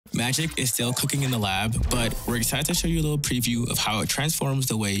Magic is still cooking in the lab, but we're excited to show you a little preview of how it transforms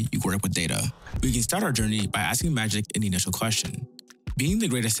the way you work with data. We can start our journey by asking Magic an initial question. Being the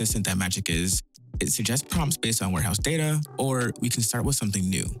great assistant that Magic is, it suggests prompts based on warehouse data, or we can start with something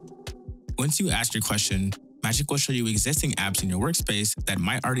new. Once you ask your question, Magic will show you existing apps in your workspace that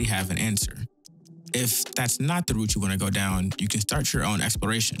might already have an answer. If that's not the route you want to go down, you can start your own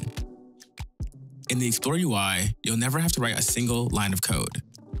exploration. In the Explore UI, you'll never have to write a single line of code.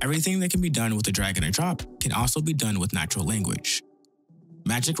 Everything that can be done with a drag and a drop can also be done with natural language.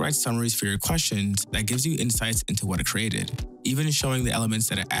 Magic writes summaries for your questions that gives you insights into what it created, even showing the elements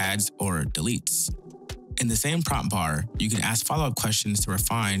that it adds or deletes. In the same prompt bar, you can ask follow-up questions to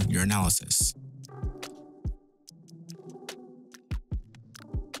refine your analysis.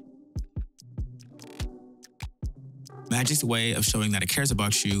 Magic's way of showing that it cares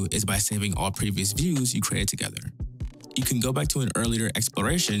about you is by saving all previous views you created together. You can go back to an earlier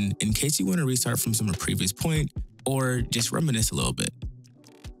exploration in case you want to restart from some previous point or just reminisce a little bit.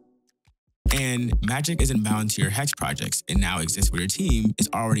 And Magic isn't bound to your Hex projects and now exists where your team is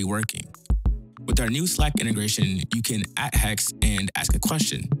already working. With our new Slack integration, you can @Hex and ask a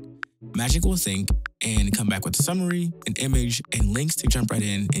question. Magic will think and come back with a summary, an image, and links to jump right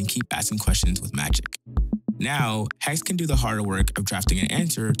in and keep asking questions with Magic. Now, Hex can do the harder work of drafting an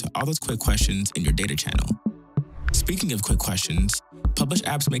answer to all those quick questions in your data channel. Speaking of quick questions, published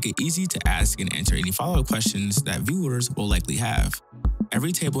apps make it easy to ask and answer any follow-up questions that viewers will likely have.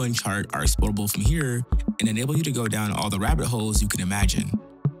 Every table and chart are explorable from here and enable you to go down all the rabbit holes you can imagine.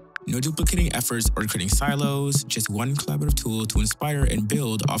 No duplicating efforts or creating silos, just one collaborative tool to inspire and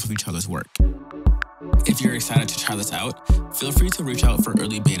build off of each other's work. If you're excited to try this out, feel free to reach out for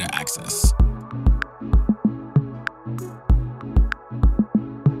early beta access.